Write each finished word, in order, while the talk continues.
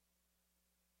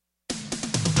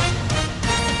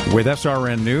With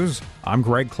SRN News, I'm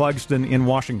Greg Clugston in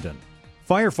Washington.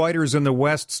 Firefighters in the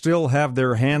West still have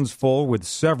their hands full with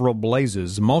several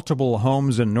blazes. Multiple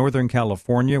homes in Northern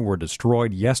California were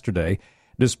destroyed yesterday.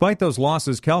 Despite those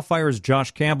losses, CAL FIRE's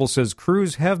Josh Campbell says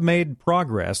crews have made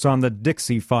progress on the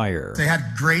Dixie Fire. They had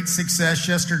great success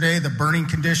yesterday. The burning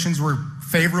conditions were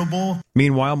favorable.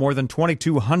 Meanwhile, more than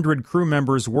 2,200 crew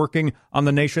members working on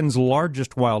the nation's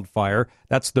largest wildfire.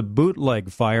 That's the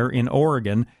Bootleg Fire in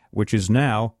Oregon, which is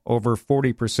now over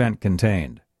 40%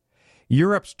 contained.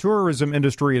 Europe's tourism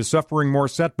industry is suffering more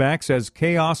setbacks as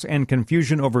chaos and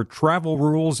confusion over travel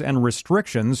rules and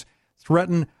restrictions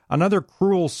threaten another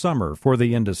cruel summer for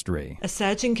the industry. A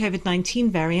surge in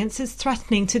COVID-19 variants is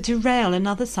threatening to derail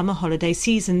another summer holiday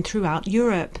season throughout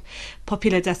Europe.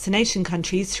 Popular destination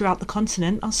countries throughout the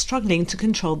continent are struggling to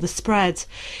control the spread.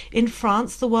 In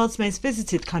France, the world's most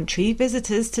visited country,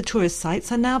 visitors to tourist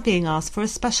sites are now being asked for a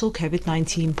special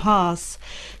COVID-19 pass.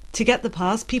 To get the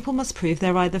pass, people must prove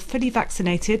they're either fully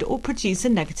vaccinated or produce a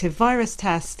negative virus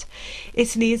test.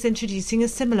 Italy is introducing a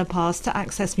similar pass to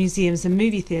access museums and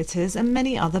movie theatres and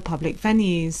many other public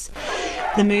venues.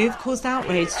 The move caused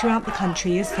outrage throughout the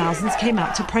country as thousands came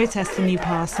out to protest the new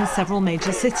pass in several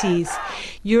major cities.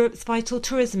 Europe's vital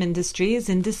tourism industry is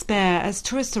in despair as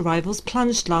tourist arrivals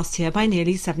plunged last year by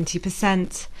nearly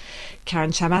 70%.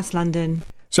 Karen Shamas, London.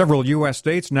 Several U.S.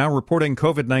 states now reporting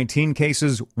COVID-19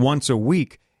 cases once a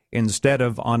week instead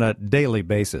of on a daily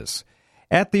basis.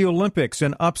 At the Olympics,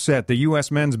 an upset, the U.S.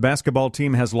 men's basketball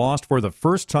team has lost for the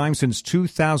first time since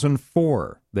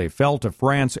 2004. They fell to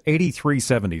France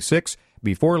 83-76.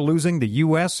 Before losing, the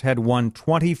U.S. had won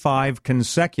 25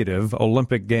 consecutive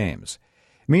Olympic Games.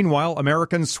 Meanwhile,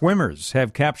 American swimmers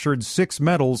have captured 6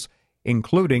 medals,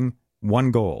 including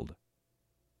 1 gold.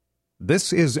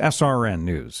 This is SRN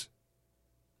News.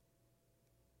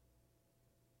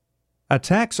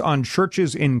 Attacks on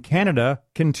churches in Canada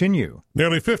continue.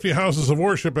 Nearly 50 houses of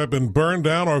worship have been burned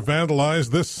down or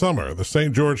vandalized this summer. The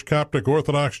St. George Coptic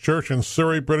Orthodox Church in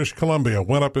Surrey, British Columbia,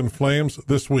 went up in flames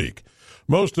this week.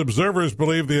 Most observers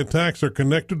believe the attacks are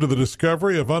connected to the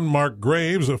discovery of unmarked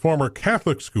graves at former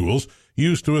Catholic schools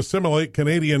used to assimilate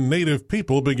Canadian native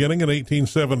people beginning in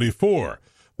 1874.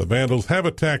 The vandals have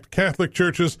attacked Catholic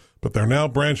churches, but they're now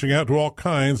branching out to all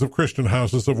kinds of Christian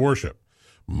houses of worship.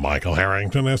 Michael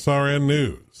Harrington, SRN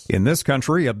News. In this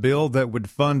country, a bill that would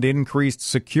fund increased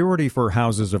security for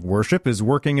houses of worship is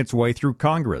working its way through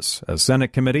Congress. A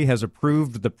Senate committee has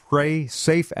approved the Pray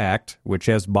Safe Act, which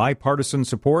has bipartisan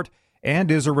support and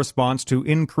is a response to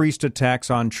increased attacks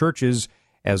on churches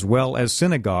as well as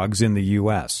synagogues in the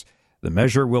U.S. The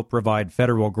measure will provide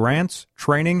federal grants,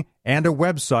 training, and a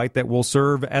website that will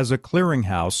serve as a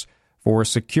clearinghouse for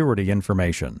security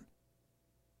information.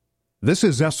 This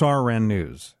is SRN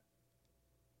News.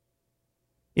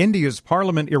 India's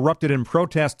parliament erupted in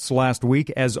protests last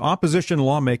week as opposition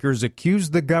lawmakers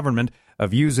accused the government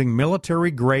of using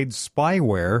military-grade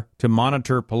spyware to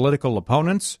monitor political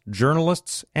opponents,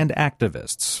 journalists, and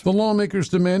activists. The lawmakers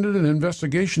demanded an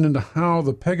investigation into how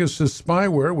the Pegasus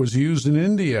spyware was used in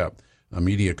India. A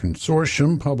media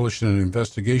consortium published an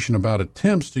investigation about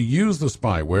attempts to use the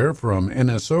spyware from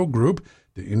NSO Group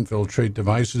to infiltrate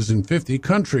devices in 50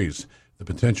 countries. The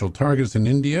potential targets in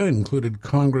India included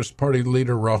Congress Party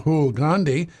leader Rahul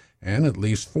Gandhi and at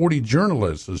least 40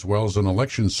 journalists, as well as an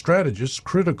election strategist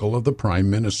critical of the prime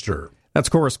minister. That's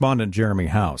correspondent Jeremy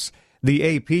House.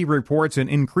 The AP reports an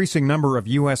increasing number of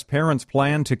U.S. parents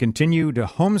plan to continue to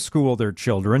homeschool their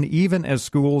children even as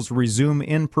schools resume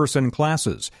in-person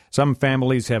classes. Some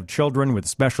families have children with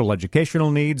special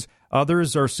educational needs.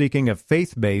 Others are seeking a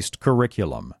faith-based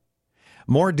curriculum.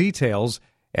 More details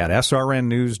at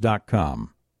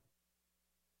srnnews.com.